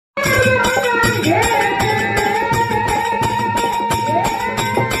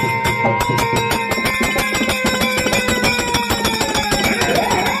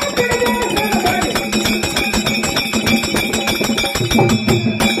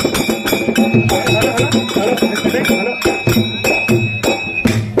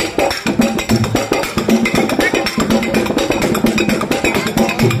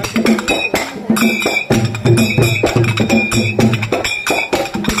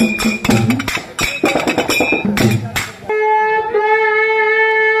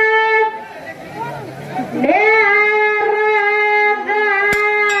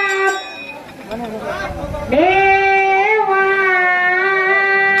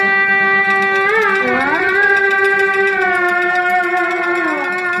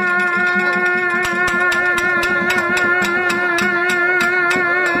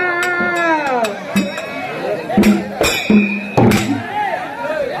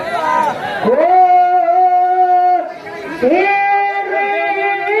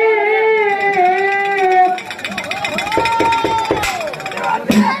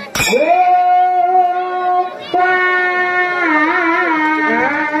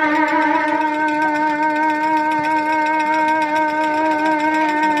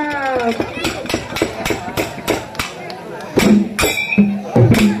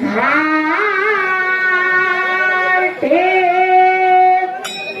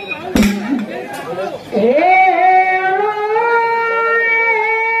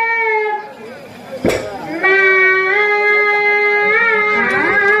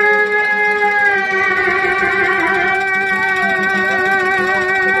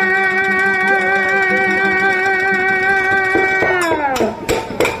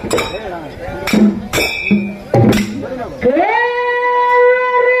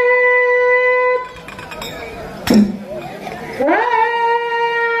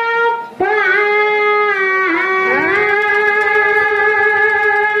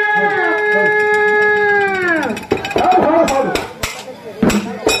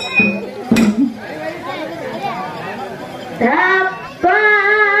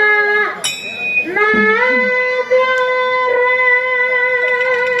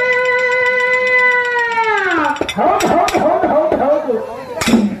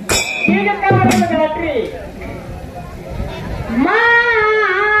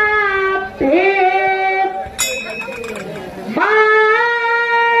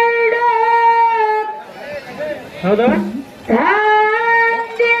ಹೌದಾ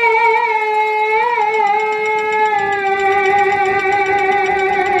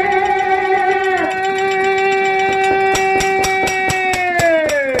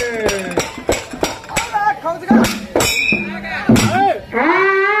ಹೌದು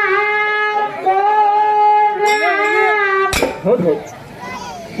ಹೌದು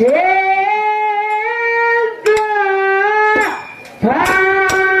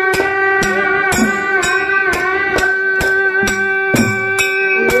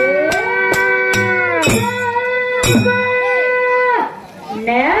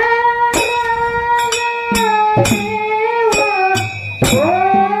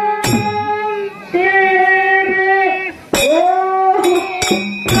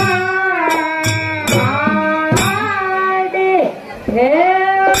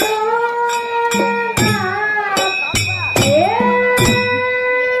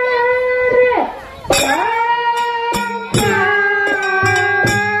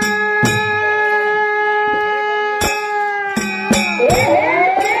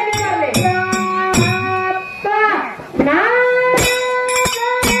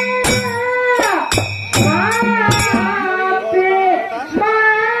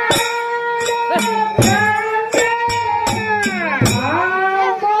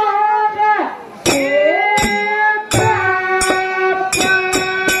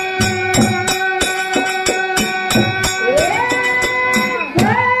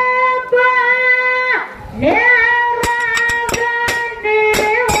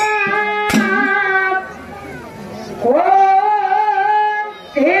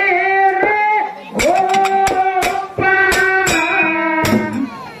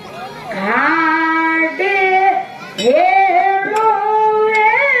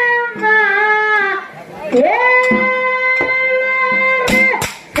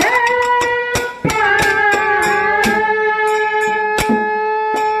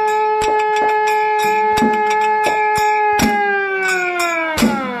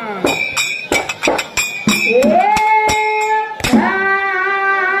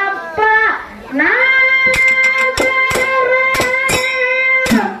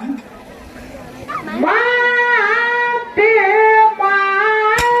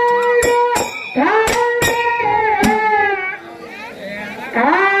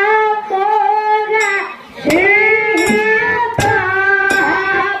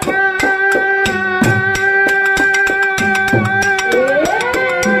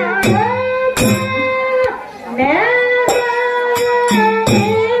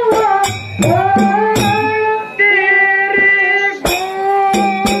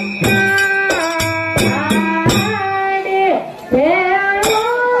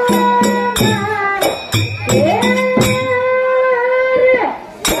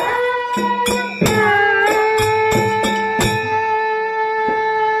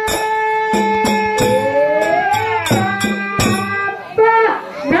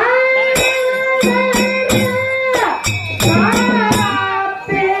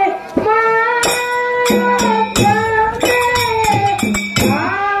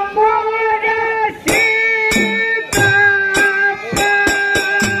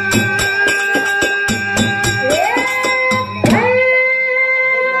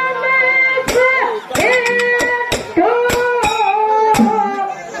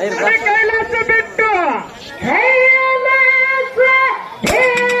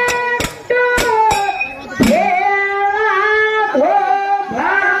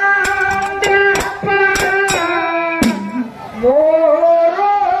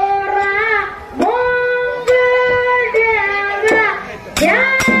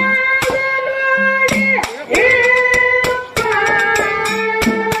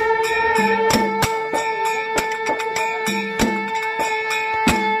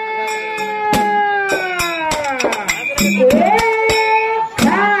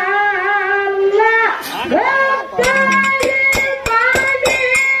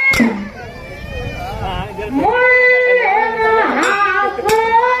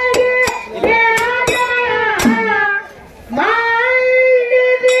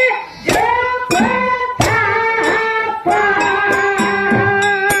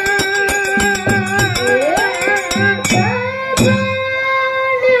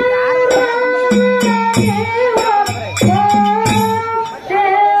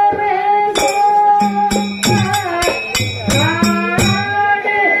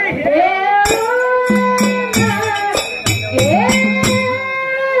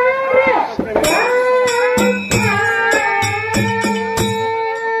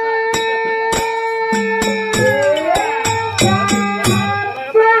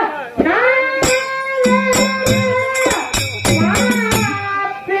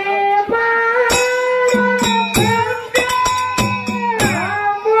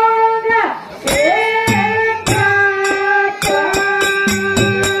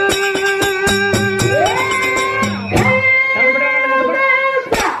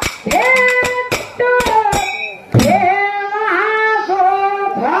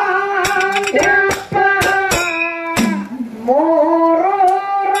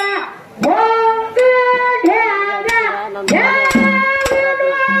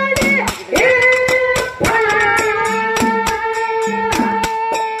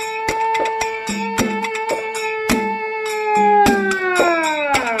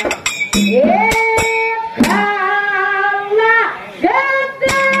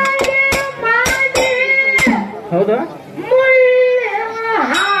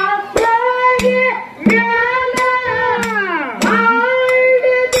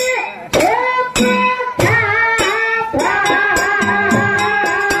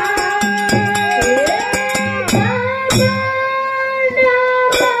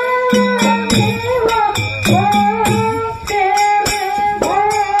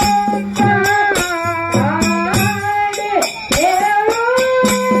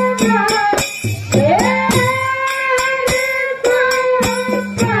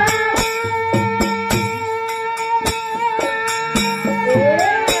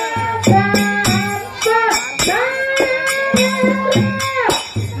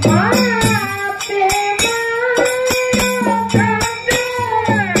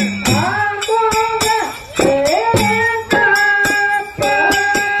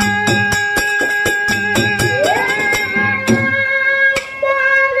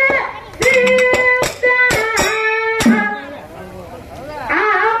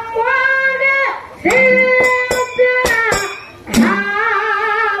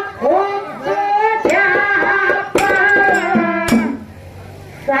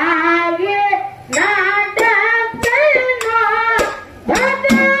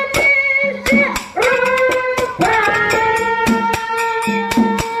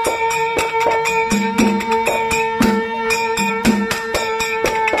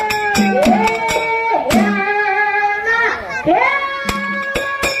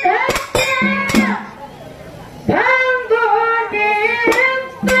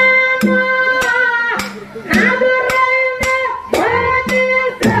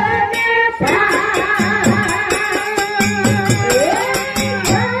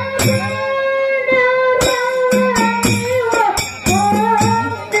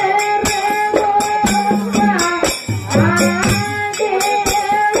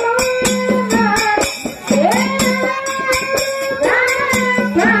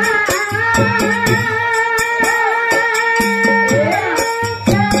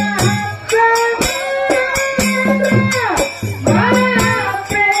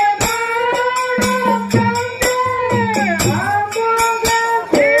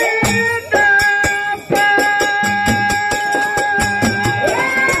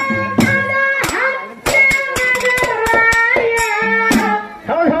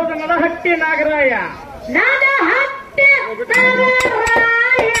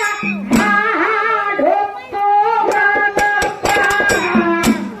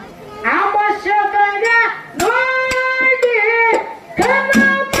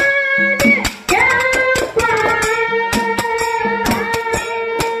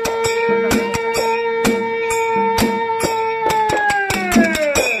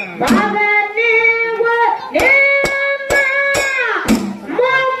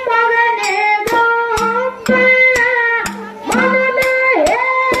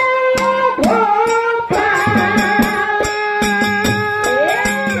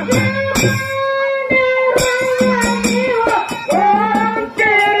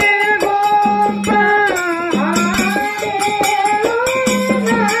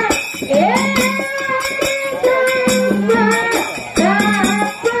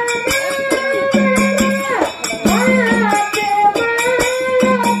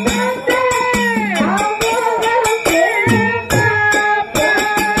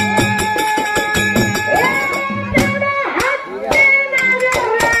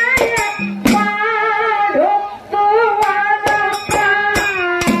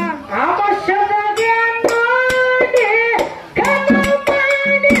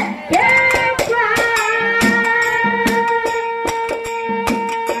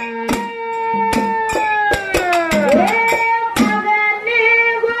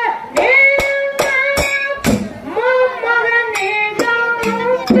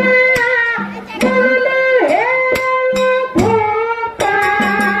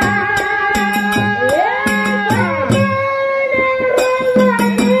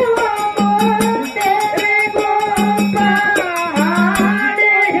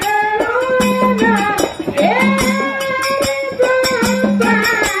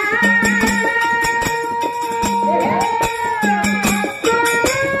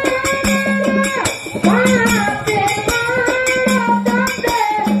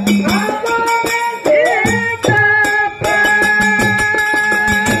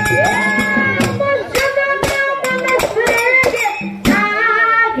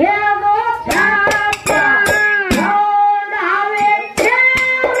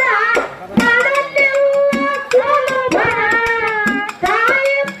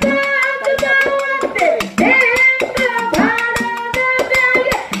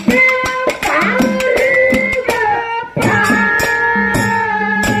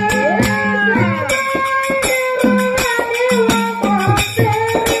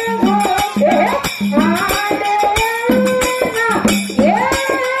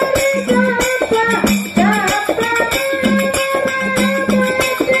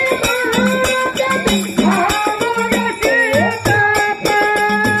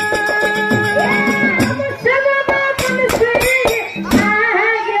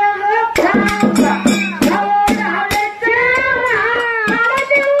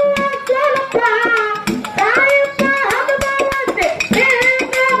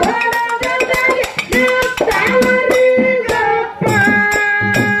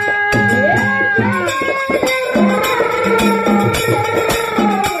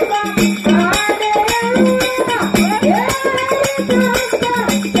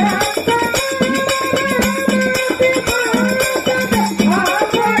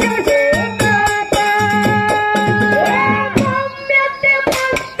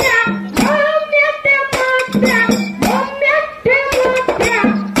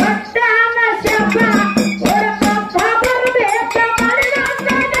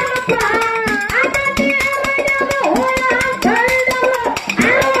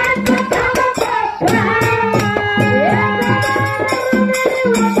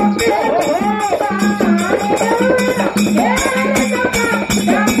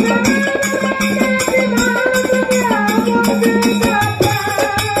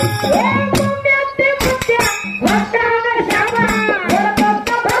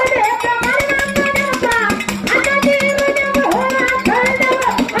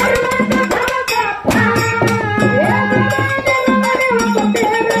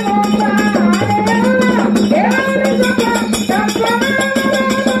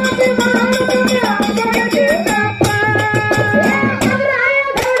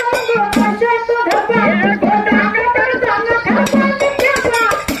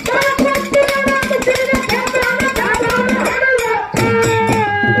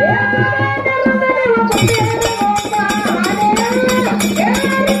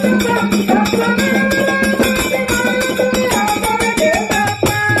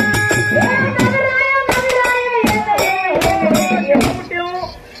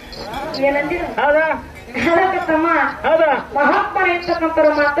ಮಹಾತ್ಮನ ಇರ್ತಕ್ಕಂಥವ್ರ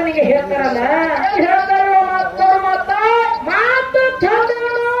ಮಾತನಿಗೆ ಹೇಳ್ತಾರಲ್ಲ ಮಾತು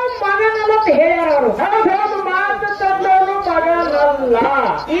ತಂದವನು ಮಗನಲ್ಲ ಅಂತ ಹೇಳ್ಯಾರ ಅವರು. ಮಾತು ತಂದವನು ಮಗನಲ್ಲ.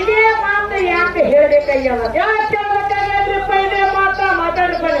 ಇದೇ ಮಾತು ಯಾಕೆ ಹೇಳ್ಬೇಕಯ್ಯ? ಯಾಕೆ ಇದೇ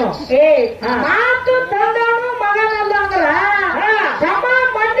ಮಾತಾಡ್ಕೊಂಡು ಮಾತು ತಂದವನು ಮಗನಲ್ಲ ಅಂದ್ರ ನಮ್ಮ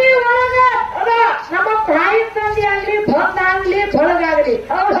ಮಂದಿ ಒಳಗ ನಮ್ಮ ತಾಯಿ ತಂದೆ ಆಗ್ಲಿ ಬಂದಾಗ್ಲಿ ಬಳಗಾಗ್ಲಿ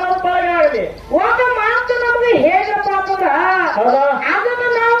ಬಳಗಾಗ್ಲಿ ಒಂದು ಮಾತು ನಮ್ಗೆ ಹೇಗಪ್ಪ ಅಂತಂದ್ರ ಅದನ್ನ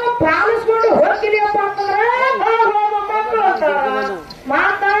ನಾವು ಪಾಲಿಸ್ಕೊಂಡು ಹೋಗ್ತೀವಿಯಪ್ಪ ಅಂತಂದ್ರ ಮಕ್ಕಳು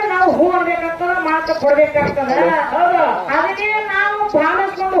ಮಾತಾಡ ನಾವು ಹೂ ಅನ್ಬೇಕಾಗ್ತದ ಮಾತು ಕೊಡ್ಬೇಕಾಗ್ತದ. ಅದನ್ನೇ ನಾವು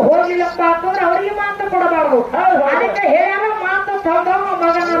ಪಾಲಿಸ್ಕೊಂಡು ಹೋಗ್ಲಿಲ್ಲಪ್ಪ ಅಂತಂದ್ರೆ ಅವ್ರಿಗೆ ಮಾತು ಕೊಡಬಾರ್ದು. ಅದಕ್ಕೆ ಹೇಳ್ಯಾರ ಮಾತು ತಂದವ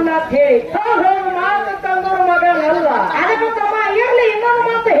ಮಗನಲ್ಲ ಅಂತ ಹೇಳಿ. ಮಾತು ತಂದವರು ಮಗನಲ್ಲ. ಅದಕ್ಕೆ ತಮ್ಮ ಇರ್ಲಿ ಇನ್ನೊಂದು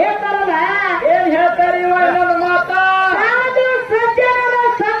ಮಾತು ಹೇಳ್ತಾರಲ್ಲ. ಏನ್ ಹೇಳ್ತಾರೆ ಇನ್ನೊಂದು ಮಾತ? ಸಾಧು ಸಜ್ಜನರ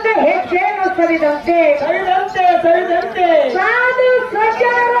ಸಂಘ ಹೆಚ್ಚೇನು ಸರಿದಂತೆ ಸರಿದಂತೆ ಸರಿದಂತೆ ಸಾಧು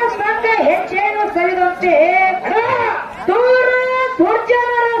ಸಜ್ಜನರ ಸಂಘ ಹೆಚ್ಚೇನು ಸರಿದಂತೆ ದೂರ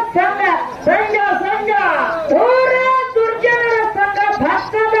ದುರ್ಜನರ ಸಂಘ ಸಂಘ ಸಂಘ ದೂರ ದುರ್ಜನರ ಸಂಘ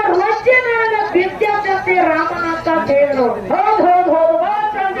ಭಕ್ತದ ರೊಚ್ಚಿನಾಗ ಬಿದ್ದಂತೆ ರಾಮನಾಥ ಹೇಳಿದ್ರು. ಹೌದು ಹೌದು ಹೌದು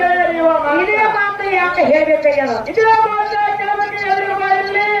ಮಾತಂತ ಇದೇ ಮಾತು ಯಾಕೆ ಹೇಳ್ಬೇಕಾಗ್ಯದ? ಇದೇ ಮಾತು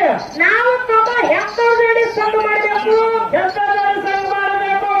ನಾವು ತಮ್ಮ ಹೆಂತವ್ರ ಜೋಡಿ ಸಂಘ ಮಾಡಬೇಕು, ಹೆಂತವ್ರ ಜೋಡಿ ಸಂಘ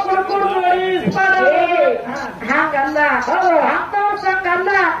ಮಾಡಬೇಕು, ಕುಡುಕುಡು ಜೋಡಿ ಹಂಗಲ್ಲ. ಹೆಂತವ್ರ ಸಂಘ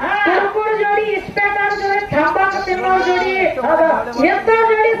ಅಲ್ಲ, ಕುಡುಕುಡು ಜೋಡಿ ಇಸ್ಪೇಟಾರ ಜೋಡಿ ತಂಬಾಕು ತಿನ್ನೋ ಜೋಡಿ ಎಂತವ್ರ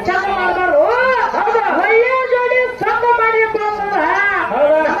ಜೋಡಿ ಸಂಘ ಮಾಡಬಾರ್ದು. ಒಳ್ಳೆಯ ಜೋಡಿ ಸಂಘ ಮಾಡಿಯಪ್ಪ ಅಂತಂದ್ರ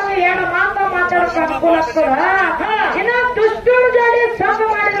ನಮಗೆ ಎರಡು ಮಾತು ಮಾತಾಡೋಕೆ ಅನುಕೂಲ ಆಗ್ತದ. ಇನ್ನ ದುಷ್ಟರ ಜೋಡಿ ಸಂಘ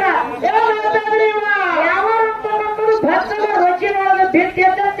ಮಾಡಿದ್ರ ಯಾವ ಭಕ್ತದ ರೊಚ್ಚಿನೊಳಗೆ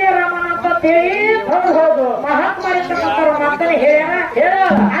ಬಿದ್ದಂತೆ ರಾಮನಾಥ ಹೇಳಿ ಹೌದು ಮಹಾತ್ಮ ಇರ್ತಕ್ಕಂಥವ್ರ ಮಾತನ್ನ ಹೇಳ್ಯಾರ.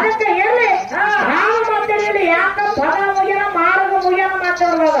 ಅದಕ್ಕೆ ಎಲ್ಲಿ ಹಾಳು ಮಾತಾಡಿ ಯಾಕ ಪದ ಮುಗಿನ ಮಾಡೋದು ಮುಗಿನ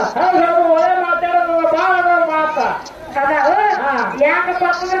ಮಾತಾಡೋದ. ಹೌದು ಒಳ್ಳೆ ಮಾತಾಡೋದು ಬಾಳ ಮಾತ ಅದ. ಯಾಕಪ್ಪ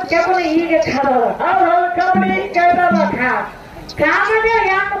ಅಂತಂದ್ರೆ ಕೆಬಲ ಹೀಗೆ ಕಾದದ. ಹೌದು ಕಬಡ್ಡಿ ಕೇಳ್ದದ ಕಾಮದೇ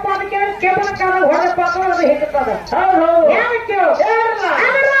ಯಾಕಪ್ಪ ಅಂತ ಕೇಳಿ ಕೆಬಲ ಕಾಲ ಹೊಡೆದಪ್ಪ ಅಂತಂದ್ರೆ ಅದು ಹಿಕ್ಕದ. ಹೌದು ಯಾಕೆ